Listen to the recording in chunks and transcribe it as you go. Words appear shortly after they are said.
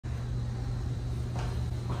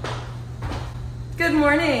Good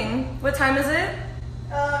morning. What time is it?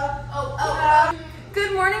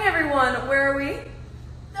 Good morning, everyone. Where are we?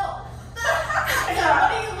 No. What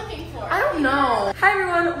are you looking for? I don't know. Hi,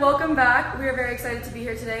 everyone. Welcome back. We are very excited to be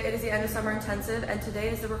here today. It is the end of summer intensive, and today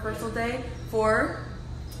is the rehearsal day for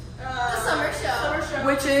the summer show.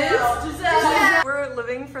 Which is? Giselle. We're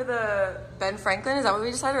living for the Ben Franklin. Is that what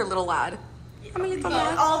we decided, or Little Lad? I mean,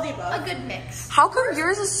 All of the above. A good mix. How come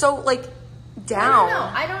yours is so like down?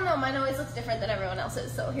 I don't know. Mine always looks different than everyone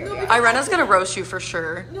else's. So here we are. Irena's gonna roast you for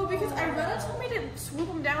sure. No, because Irena told me to swoop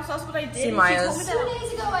them down, so that's what I did. See, Maya's. 2 days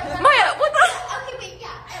ago, I ran. Maya, what the? Okay, wait, yeah.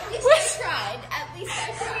 At least I tried. At least I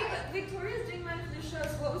tried. But Victoria's doing mine for the show,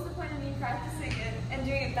 so what was the point of me practicing it and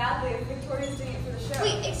doing it badly if Victoria's doing it for the show?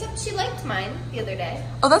 Wait, except she liked mine the other day.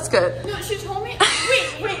 Oh, that's good. No, she told me.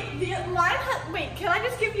 Wait, can I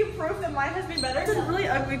just give you proof that mine has been better? It's a really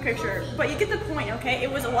ugly picture, but you get the point, okay?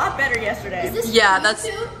 It was a lot better yesterday. Is this Yeah, for that's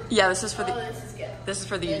YouTube? yeah. This is for the. Oh, this is good. This is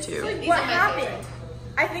for the YouTube. These What are my happened? favorite.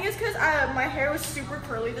 I think it's because my hair was super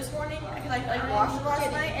curly this morning because I washed it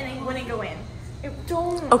last night and it wouldn't go in. It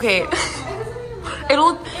don't. Okay. It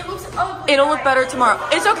looks ugly. It'll look better tomorrow.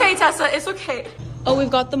 It's okay, Tessa. It's okay. Oh,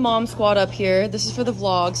 we've got the mom squad up here. This is for the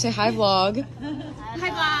vlog. Say hi, vlog. Hi,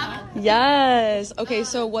 Bob. Yes. Okay,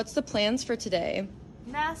 so what's the plans for today?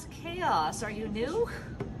 Mass chaos. Are you new?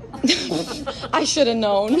 I should have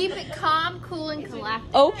known. Keep it calm, cool, and collected.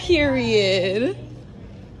 Oh, period.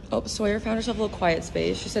 Oh, Sawyer found herself a little quiet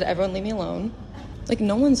space. She said, everyone leave me alone. Like,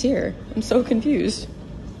 no one's here. I'm so confused.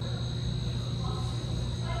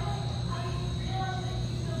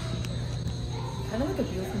 Kind of like a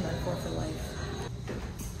beautiful metaphor for life.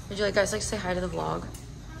 Would you guys like say hi to the vlog?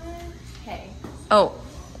 Hey. Oh,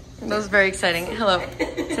 that was very exciting. Hello.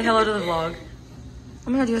 Say hello to the vlog. Oh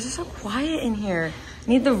my god, you guys are so quiet in here. I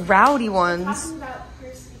need the rowdy ones. Talking about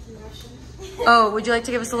her speaking Russian. Oh, would you like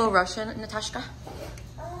to give us a little Russian, Natashka?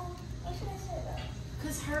 What should I say about it?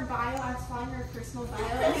 Because her bio, I was following her personal bio.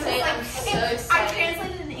 And Say it, I'm so I excited.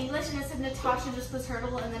 translated it in English and it said Natasha just was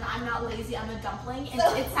turtle and then I'm not lazy, I'm a dumpling. And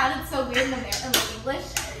it sounded so weird in English. And I was like,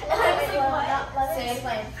 what? Say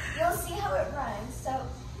explain. You'll see how it rhymes. So,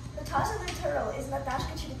 Natasha the turtle is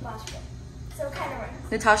Natashka Chitapashka. So it kind of rhymes.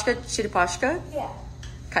 Natashka Chitapashka? Yeah.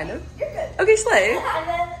 Kind of. You're good. Okay, slay. And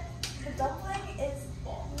then the dumpling is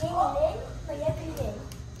Ning Ning Layeti Ning.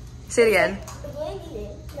 Say it again. Layeti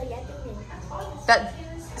Ning Layeti Ning. That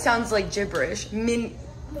sounds like gibberish. Minye?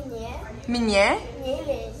 Minye.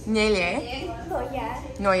 Nyele? Nyele. Noya.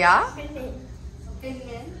 Noya?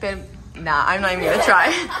 Binin. Nah, I'm not even gonna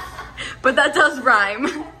try. But that does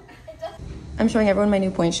rhyme. I'm showing everyone my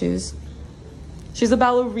new point shoes. She's a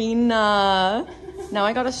ballerina. Now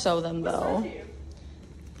I gotta sew them though.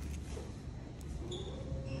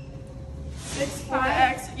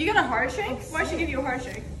 6'5". You got a heart shake? Why'd she give you a heart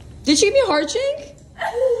shake? Did she give me a heart shake?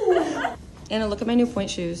 Anna, look at my new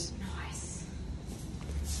point shoes.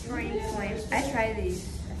 I try these.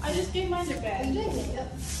 I just gave mine to Ben.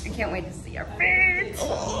 I can't wait to see your feet.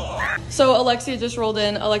 So Alexia just rolled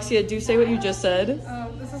in. Alexia, do say what you just said.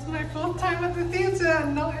 This is my full time at the theater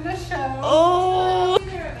and not in a show. Oh.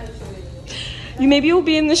 You maybe will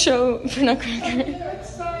be in the show for Nutcracker.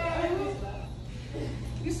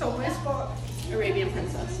 You stole my spot. Arabian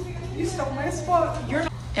princess. You stole my spot. You're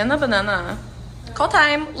not. And the banana. Call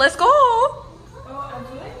time. Let's go.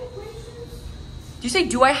 Do you say,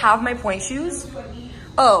 do I have my point shoes?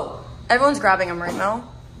 Oh, everyone's grabbing them right now.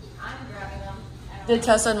 I'm grabbing them. Did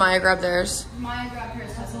Tessa and Maya grab theirs? Maya grabbed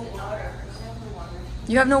hers. Has no water.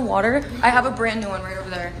 You have no water? I have a brand new one right over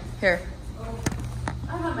there. Here. I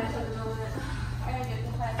don't have my at the moment. I gotta get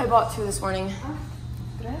the five. I bought 2 this morning.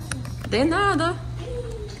 De nada.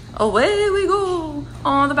 Away we go.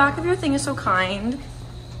 Oh, the back of your thing is so kind.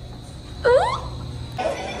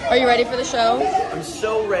 Are you ready for the show? I'm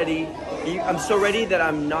so ready. I'm so ready that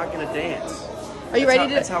I'm not gonna dance. Are you ready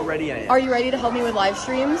to? That's how ready I am. Are you ready to help me with live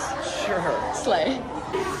streams? Sure. Slay.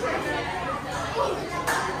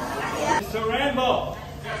 Mr. Rainbow.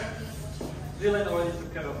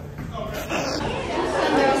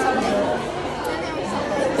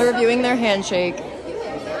 They're reviewing their handshake.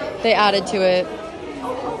 They added to it.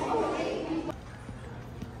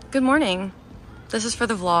 Good morning. This is for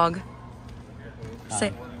the vlog.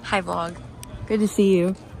 Say hi, vlog. Good to see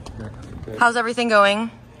you. Good. How's everything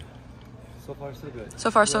going? So far, so good.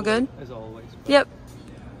 So far, so good? As always. Yep.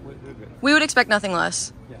 We're good. We would expect nothing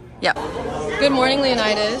less. Yeah. Yep. Good morning,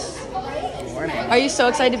 Leonidas. Good morning. Are you so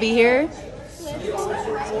excited to be here?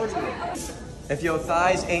 If your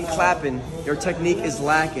thighs ain't clapping, your technique is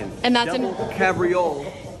lacking. And that's Double cabriole,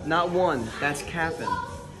 not one, that's capping.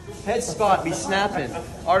 Head spot be snapping,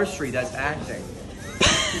 artistry, that's acting.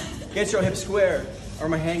 Get your hips square, or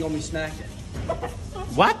my hand gonna be smacking.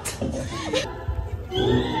 What?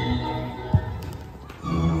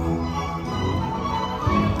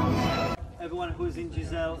 Everyone who's in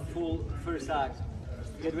Giselle, full first act.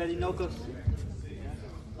 Get ready, no costumes.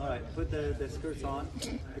 All right, put the skirts on,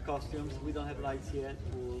 the costumes. We don't have lights yet.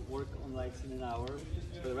 We'll work on lights in an hour.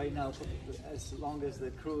 But right now, as long as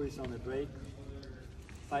the crew is on a break,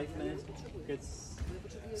 5 minutes, get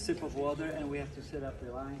a sip of water, and we have to set up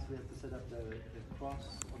the lines. We have to set up the cross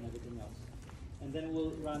and everything else. And then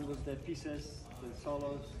we'll run with the pieces, the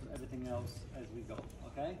solos, everything else as we go,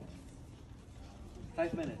 okay?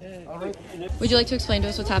 5 minutes. All right. Would you like to explain to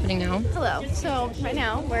us what's happening now? Hello. So right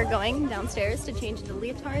now we're going downstairs to change the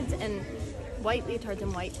leotards and white leotards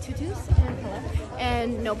and white tutus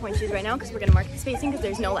and no point shoes right now because we're gonna mark the spacing because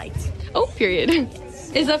there's no lights. Oh, period.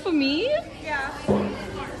 Is that for me? Yeah.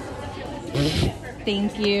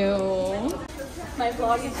 Thank you. My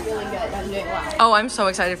vlog is really good. I'm doing well. Oh, I'm so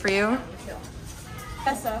excited for you.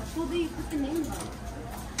 Tessa. Well, they put the names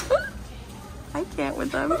on. I can't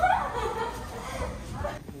with them.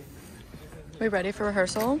 We ready for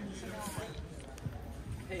rehearsal?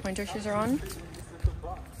 Pointer shoes are on.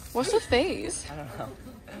 What's the face? I don't know.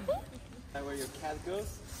 That where your cat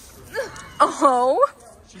goes? Oh.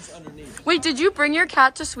 She's underneath. Wait, did you bring your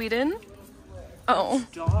cat to Sweden? Oh.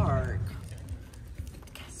 Dark.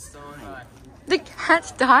 The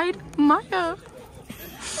cats died? Maya.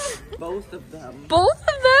 Both of them. Both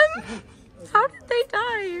of them? How did they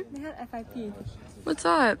die? They had FIP. What's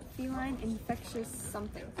that? Feline infectious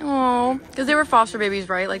something. Oh, because they were foster babies,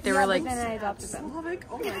 right? Like they were like. Then I adopted them. Oh my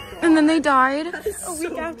god. And then they died. A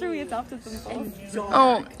week after we adopted them both.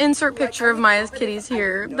 Oh, insert picture of Maya's kitties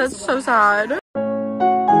here. That's so sad.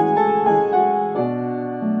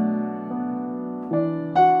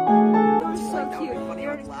 So cute.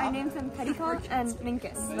 I named them Petticoat and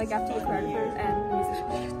Minkus, like after the choreographer and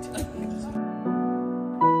musician.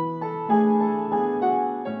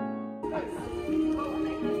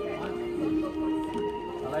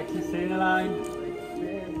 Alexis, stay in the line.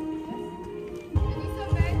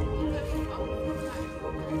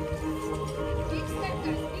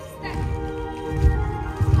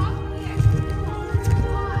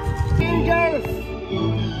 Fingers!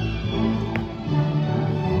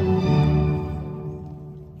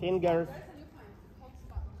 Fingers.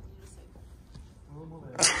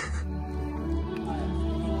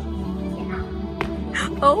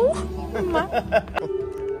 Oh my.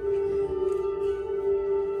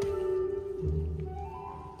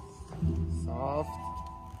 Soft.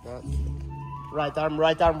 That's right arm,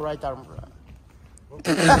 right arm, right arm.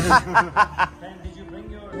 Did you bring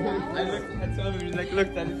your... I looked at somebody,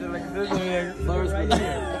 looked at it like this, right here.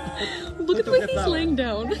 Look at the way he's laying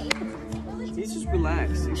down. He's just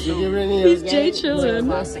relaxed. He's so... He's Jay chilling.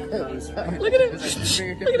 Look at him. Look at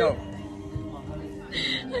him.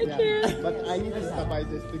 I can't. But I need to stop by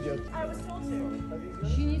this to get. I was told to.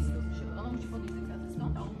 She needs to... Ona musi podnieść zakres. No,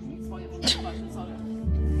 no, nic swoje. Przepraszam, sorry.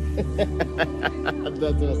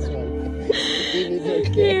 That was right.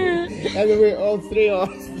 And we're all three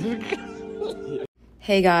off.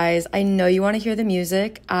 Hey guys, I know you want to hear the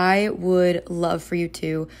music. I would love for you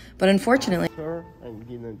to, but unfortunately...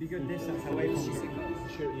 Be good distance away from you.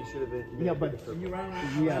 You should have been... Yeah, but...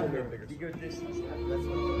 Yeah. Be good distance. That's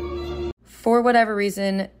what... For whatever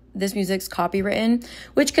reason, this music's copywritten,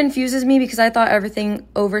 which confuses me because I thought everything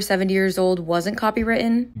over 70 years old wasn't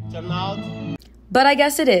copywritten. Turn out. But I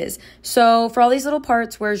guess it is. So for all these little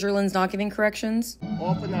parts where Jerlin's not giving corrections,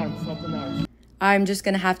 Open arms, open arms. I'm just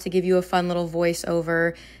going to have to give you a fun little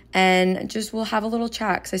voiceover and just we'll have a little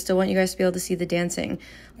chat because I still want you guys to be able to see the dancing.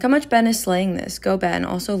 Look how much Ben is slaying this. Go Ben.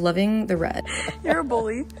 Also loving the red. You're a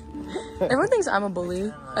bully. Everyone thinks I'm a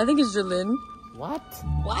bully. I think it's Jerlin. What?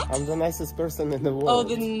 What? I'm the nicest person in the world. Oh,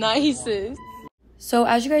 the nicest. So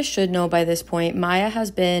as you guys should know by this point, Maya has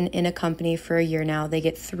been in a company for a year now. They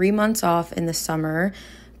get 3 months off in the summer.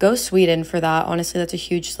 Go Sweden for that. Honestly, that's a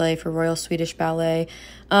huge slay for Royal Swedish Ballet.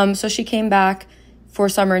 So she came back for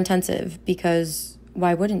summer intensive because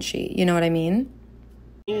why wouldn't she? You know what I mean?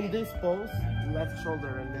 In this pose, left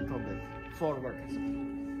shoulder a little bit forward.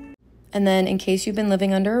 And then in case you've been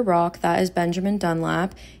living under a rock, that is Benjamin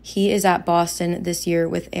Dunlap. He is at Boston this year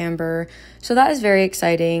with Amber. So that is very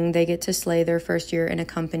exciting. They get to slay their first year in a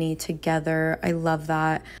company together. I love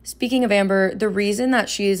that. Speaking of Amber, the reason that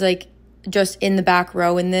she's like just in the back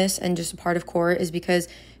row in this and just a part of court is because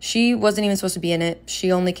she wasn't even supposed to be in it.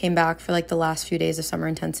 She only came back for like the last few days of summer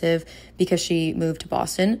intensive because she moved to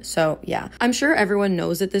Boston. So yeah, I'm sure everyone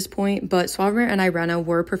knows at this point, but Slawomir and Irena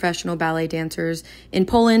were professional ballet dancers in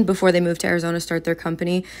Poland before they moved to Arizona to start their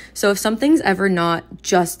company. So if something's ever not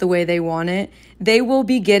just the way they want it, they will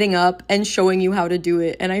be getting up and showing you how to do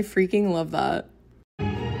it. And I freaking love that.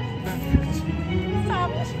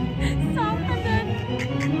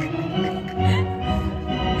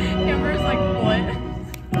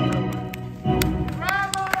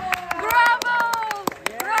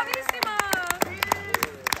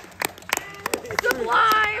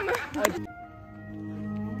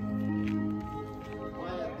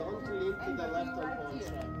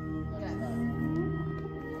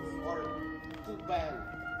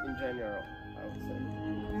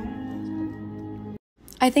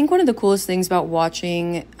 I think one of the coolest things about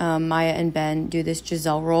watching Maya and Ben do this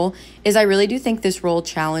Giselle role is I really do think this role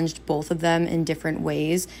challenged both of them in different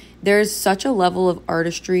ways. There's such a level of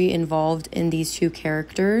artistry involved in these two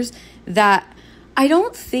characters that I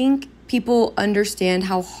don't think people understand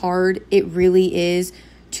how hard it really is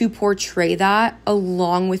to portray that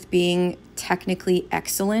along with being technically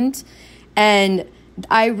excellent. And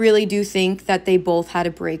I really do think that they both had a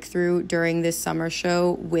breakthrough during this summer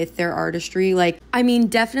show with their artistry. Like, I mean,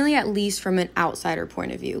 definitely at least from an outsider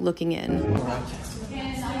point of view, looking in.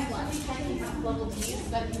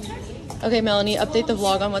 Okay, Melanie, update the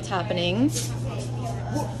vlog on what's happening.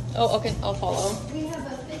 Oh, okay, I'll follow. We have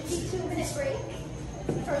a 52-minute break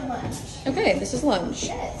for lunch. Okay, this is lunch.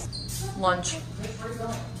 Yes. Lunch.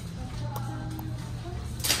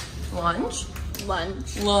 Lunch.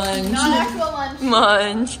 Lunch. Lunch. Not actual lunch.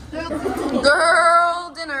 Lunch.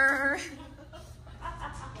 Girl dinner.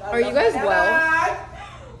 Are you guys well?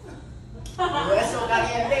 Oh,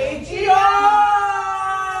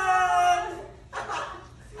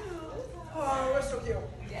 we're so cute.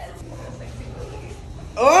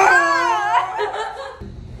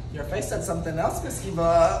 Your face said something else, Miss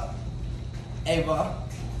Eva. Ava.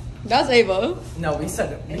 That's Ava. No, we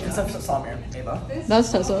said it because of Slawomir. Ava.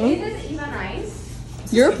 That's Tessa. Is Eva nice?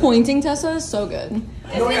 Your pointing, Tessa, is so good.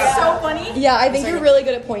 Isn't it so funny? Yeah, I think you're really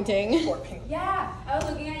good at pointing. Yeah, I was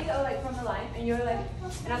looking at you like from the line, and you were like,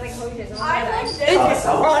 and I was like, holy shit.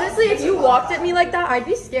 Honestly, if you walked at me like that, I'd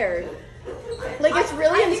be scared. Like, it's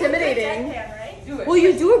really intimidating. Well,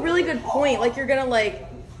 you do a really good point. Like, you're gonna like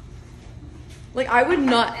I would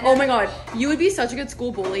not. Oh my god, you would be such a good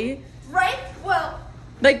school bully. Right? Well,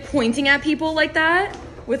 Like pointing at people like that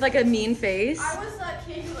with like a mean face. I was that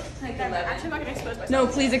kid who actually I'm not gonna expose myself. No,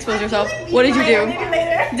 please expose yourself. What did you do? Maybe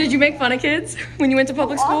later. Did you make fun of kids when you went to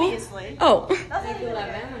public school? Obviously. Oh. That's like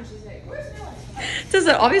 11 when she's like, where's Dylan?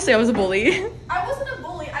 Tessa, obviously I was a bully. I wasn't a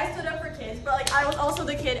bully. I stood up for kids, but like I was also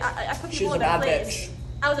the kid. I put people She's in a their bad place. bitch.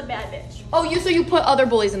 I was a bad bitch. Oh, so you put other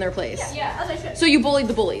bullies in their place. Yeah, as I should. So you bullied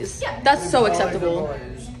the bullies. Yeah. That's so acceptable.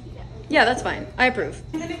 Yeah, that's fine. I approve.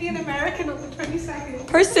 I'm gonna be an American on the 22nd.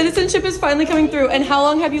 Her citizenship is finally coming through. And how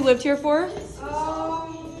long have you lived here for?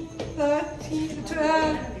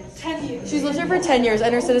 10 years. She's lived here for 10 years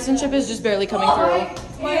and her citizenship is just barely coming through.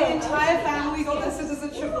 My entire family got their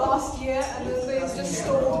citizenship last year, and then they just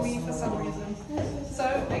stalled me for some reason. So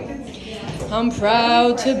I can. I'm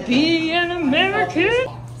proud to be an American.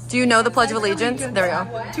 Do you know the Pledge of Allegiance? There we go.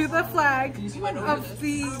 To the flag of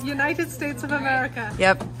the United States of America.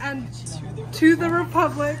 Yep. And to the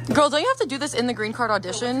Republic. Girl, don't you have to do this in the green card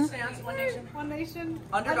audition? One nation.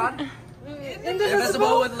 Under God.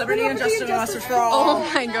 Indivisible with liberty and justice for all. Oh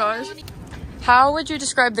my gosh. How would you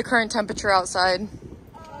describe the current temperature outside?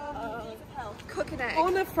 Cook an egg.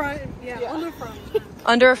 On the front. Yeah, on the front.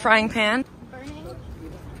 Under a frying pan? Burning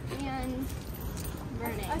and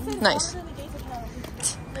burning. Nice.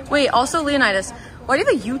 Wait, also Leonidas, why do you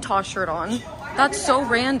have a Utah shirt on? That's so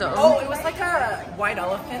random. Oh, it was like a white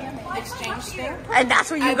elephant exchange thing. And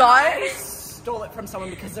that's what you got? I stole it from someone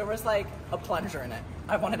because there was like a plunger in it.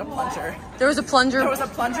 I wanted a plunger. There was a plunger. There was a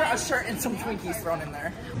plunger, a shirt, and some Twinkies thrown in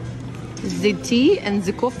there. The tea and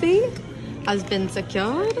the coffee has been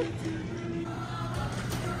secured.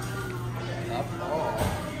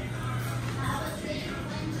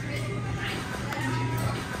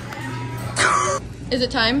 Is it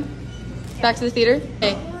time? Back to the theater?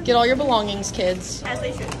 Okay, get all your belongings, kids. As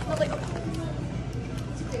they should.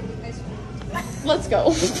 Let's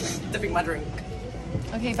go. Dipping my drink.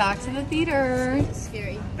 Okay, back to the theater.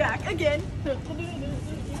 Scary. Back again.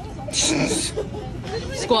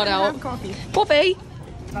 Squat out. Coffee. Coffee.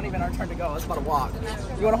 It's not even our turn to go. It's about to walk.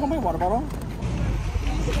 You want to hold my water bottle?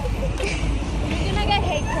 You're gonna get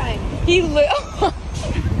hate crime. He lit.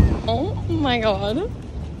 Oh my god.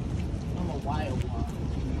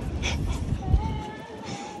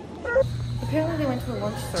 Apparently they went to a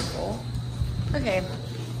lunch circle. Okay,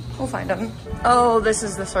 we'll find them. Oh, this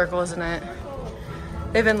is the circle, isn't it?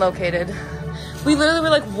 They've been located. We literally were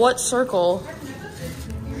like, what circle?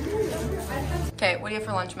 Okay, what do you have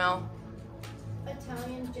for lunch, Mel?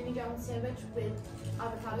 Italian Jimmy John's sandwich with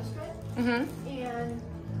avocado spread. Mm-hmm. And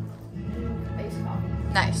iced coffee.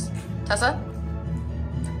 Nice. Tessa?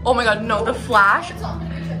 Oh my god, no, the flash.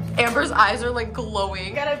 Amber's eyes are like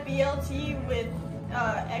glowing. Got a BLT with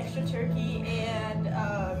extra turkey and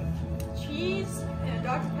cheese and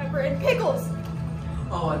Dr. Pepper and pickles.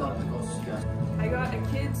 Oh, I love pickles. Yeah. I got a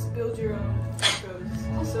kids build your own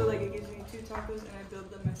tacos. So like it gives me 2 tacos and I build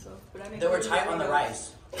them myself. But I make They were tight on the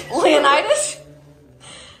rice. Leonidas?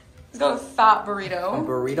 He's got a fat A burrito.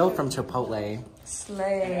 burrito from Chipotle.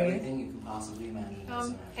 Slay. Everything you can possibly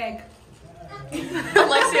imagine. Egg.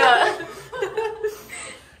 Alexia.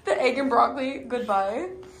 The egg and broccoli. Goodbye.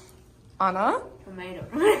 Anna? Tomato.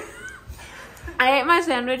 I ate my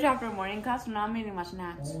sandwich after morning class, so now I'm eating my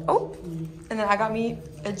snacks. Oh. And then I got me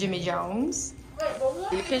a Jimmy Jones.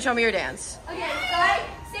 You can show me your dance. Okay, 5,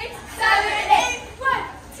 6, 7, 8, 1.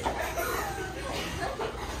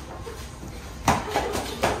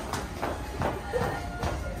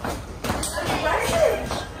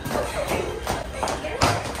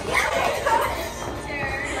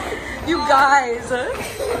 You guys.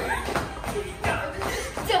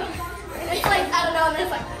 It's like, I don't know, and it's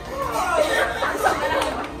like.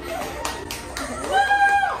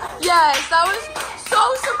 Yes, that was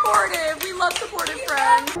so supportive. We love supportive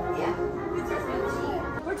friends.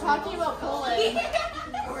 We're talking about Polish.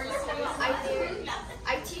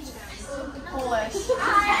 I teach them Polish.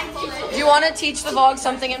 Do you want to teach the vlog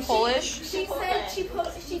something in Polish? She said she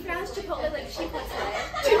pronounced Chipotle like Chipotle.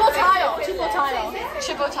 Chipotle.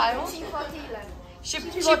 Chipotle.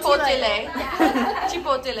 Chipotle.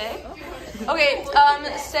 Chipotle. Okay,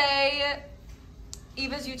 say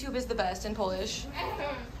Eva's YouTube is the best in Polish.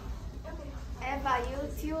 Ewa,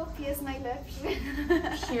 YouTube jest najlepszy.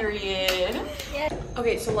 Period.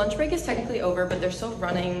 Okay, so lunch break is technically over, but they're still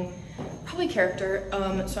running probably character.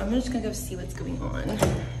 So I'm just gonna go see what's going on.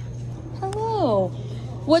 Hello.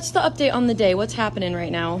 What's the update on the day? What's happening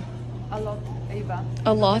right now? A lot, Eva.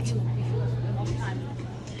 A lot?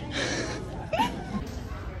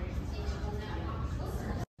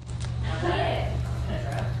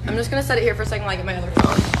 I'm just gonna set it here for a second while I get my other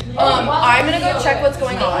phone. I'm gonna go check what's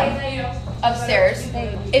going on upstairs.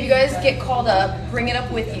 If you guys get called up, bring it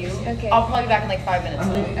up with you. Okay. I'll probably be back in like 5 minutes.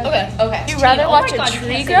 Okay. Okay. You'd rather watch a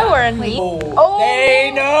tree grow or a knee? Oh, they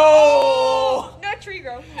know. Not tree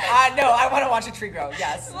grow. No, I want to watch a tree grow.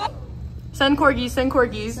 Yes. Send corgis, send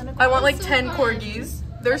corgis. I want like 10 corgis.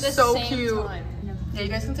 They're so cute. Yeah, you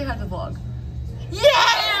guys can say hi to the vlog.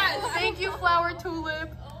 Yes! Thank you, Flower Tulip.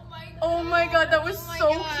 Oh my god, that was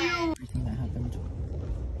so cute.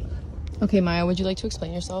 Okay, Maya, would you like to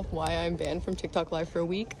explain yourself why I'm banned from TikTok Live for a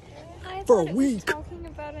week? For a week. Talking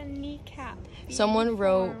about a kneecap. Someone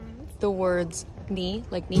wrote the words knee,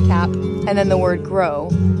 like kneecap, and then the word grow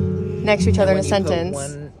next to each other in a sentence.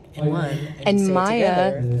 And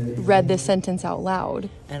Maya read this sentence out loud.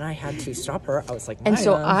 And I had to stop her. I was like, and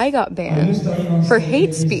so I got banned for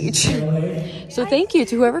hate speech. So thank you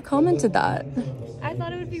to whoever commented that. I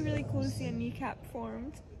thought it would be really cool to see a kneecap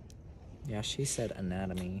formed. Yeah, she said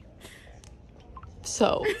anatomy.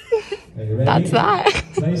 So that's that.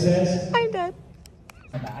 I'm dead.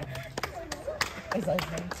 I love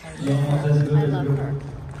her.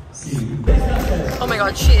 Oh my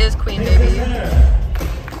god, she is queen, baby.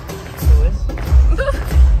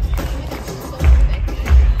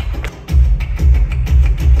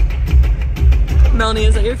 Melanie,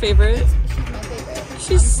 is that your favorite? She's my favorite.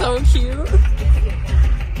 She's so cute.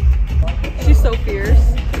 She's so fierce.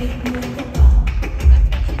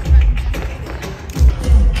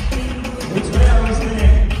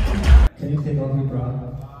 Can you take off your bra?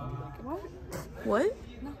 What?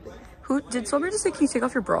 Who did Slawomir just say, can you take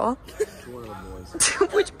off your bra? One of the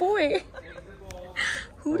boys. Which boy?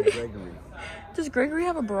 Who did? Gregory. Does Gregory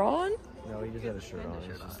have a bra on? No, he just had a shirt on.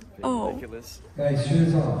 Oh. Ridiculous. Guys,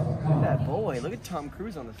 shoes off. Come on. That boy. Look at Tom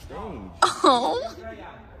Cruise on the stage. Oh.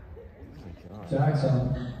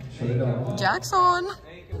 Jackson. Shut it off. Jackson.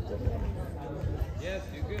 Yes,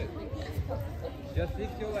 you're good. Just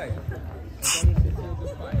lift your leg.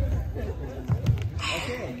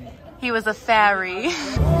 Okay. He was a fairy.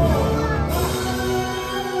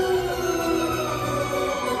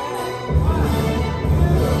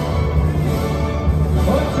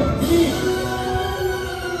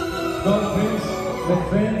 Go, Prince. The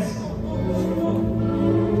Prince.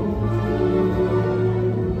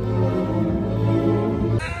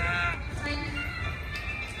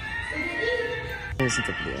 Listen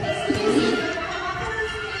to the video.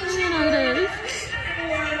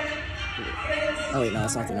 Oh wait, no,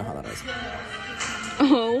 that's not the know how that is.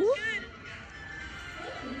 Oh.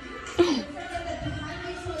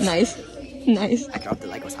 Nice. Nice. I dropped it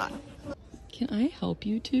like it was hot. Can I help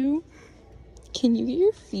you two? Can you get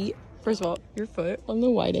your feet, first of all, your foot on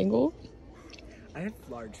the wide angle? I have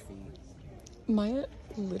large feet. Maya,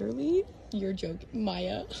 literally, you're joking.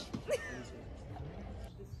 Maya.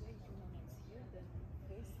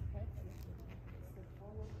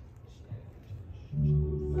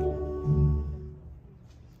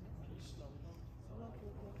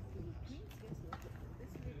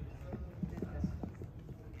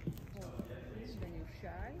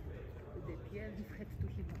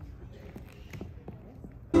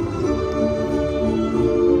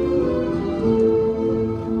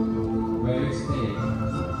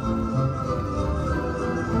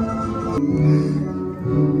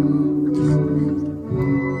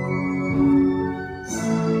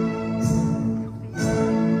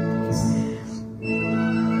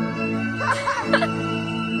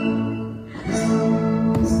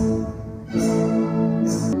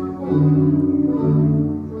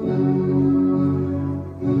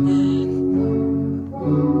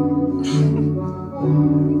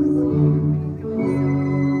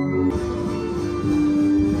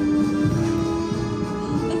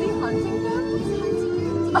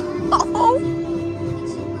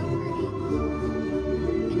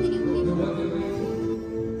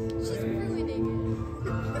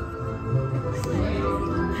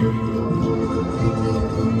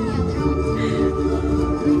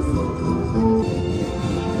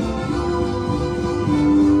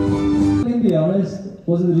 Be honest,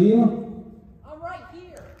 was it real? I'm right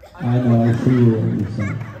here. I know, I see you.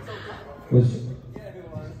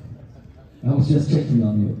 I was just checking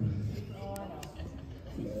on you.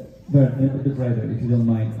 But a bit brighter, if you don't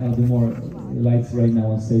mind. I'll do more lights right now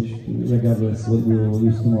on stage, regardless what we will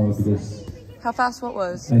use tomorrow, because... How fast what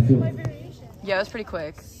was? I feel... Yeah, it was pretty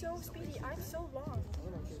quick. So speedy. I'm so long.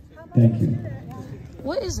 Thank you.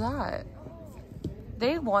 What is that?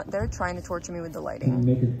 They're trying to torture me with the lighting. Can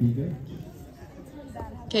you make it bigger?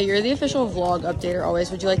 Okay, you're the official vlog updater always.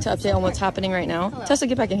 Would you like to update on what's happening right now? Hello. Tessa,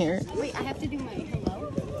 get back in here. Wait, I have to do my hello.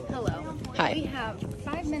 Hello. Hi. We have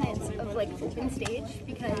 5 minutes of like open stage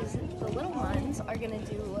because the little ones are gonna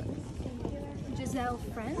do Giselle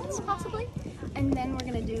Friends possibly, and then we're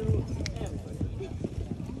gonna do.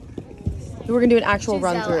 We're gonna do an actual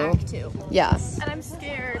Giselle run through. Act 2. Yeah. And I'm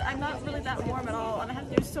scared. I'm not really that warm at all, and I have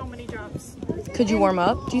to do so many jumps. Could you warm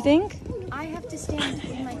up, do you think? I have to stand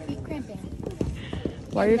with my feet cramping.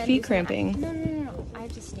 Why are your feet cramping? No. I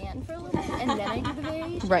have to stand for a little bit, and then I do the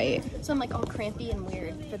variation. Right. So I'm like all crampy and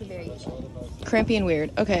weird for the variation. Crampy and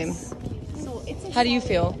weird. Okay. So it's How do you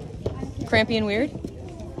feel? Crampy and weird?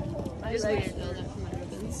 I just waited though for my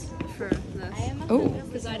ribbons for this. Oh.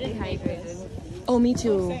 Because I didn't hydrated. Oh, me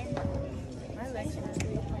too.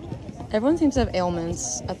 Everyone seems to have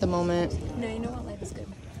ailments at the moment. No, you know what? Life is good.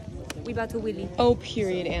 We about to Willy. Oh,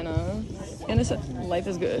 period, Anna. Anna said life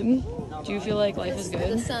is good. Do you feel like life is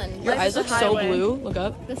good? The sun. Your Life eyes is a look so highway. blue. Look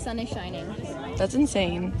up. The sun is shining. That's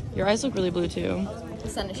insane. Your eyes look really blue too. The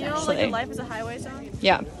sun is You shining. know, like the Life is a Highway song?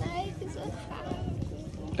 Yeah. Life is a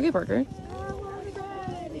highway. Okay, Parker.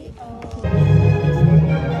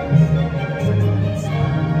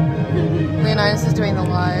 Leonidas is doing the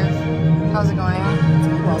live. How's it going?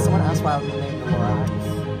 Well, someone asked why I was named the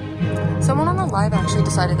Lorax. Someone on the live actually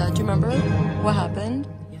decided that. Do you remember what happened?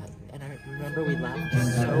 Yeah, and I remember we laughed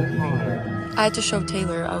so hard. I had to show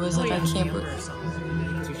Taylor. I was like, I can't believe.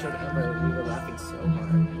 Because we showed Amber, we were laughing so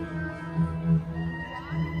hard.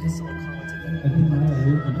 Because someone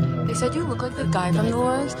commented. They said you look like the guy from the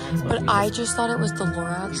Lorax, but I just thought it was the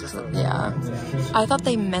Lorax. Yeah. I thought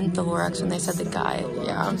they meant the Lorax when they said the guy.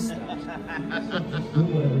 Yeah.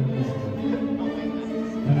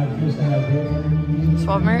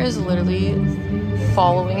 Slawomir is literally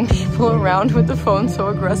following people around with the phone so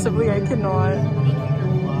aggressively, I cannot.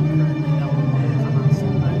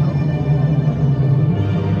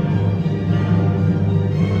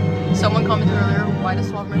 Someone commented earlier, why does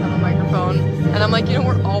Slawomir have a microphone? And I'm like, you know,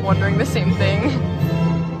 we're all wondering the same thing.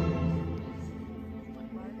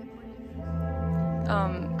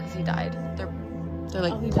 Because he died. They're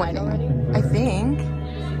like pointing. I think.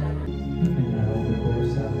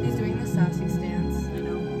 He's doing the sassy stance. I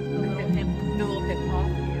know. The little hip hop.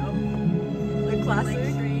 The classic.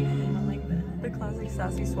 The classic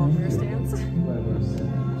sassy Slawomir stance.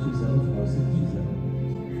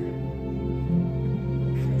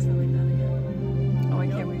 Oh, I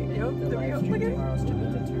can't wait. Yep, there we go. Look at it.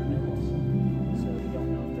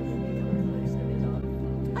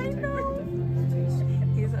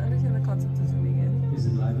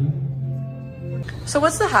 So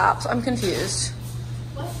what's the haps? I'm confused.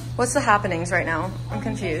 What's the happenings right now? I'm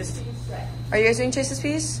confused. Are you guys doing Chase's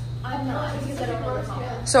piece? I'm not because I don't know the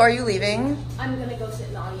song. So are you leaving? I'm gonna go sit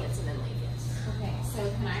in the audience and then leave. Yes. Okay, so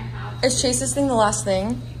can I have? Is Chase's thing the last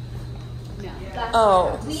thing? No.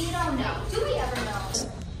 Oh. We don't know. Do we ever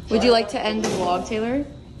know? Would you like to end the vlog, Taylor?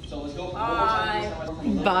 So let's go. Bye.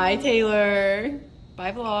 Bye, Taylor.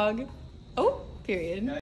 Bye, vlog. Oh, period.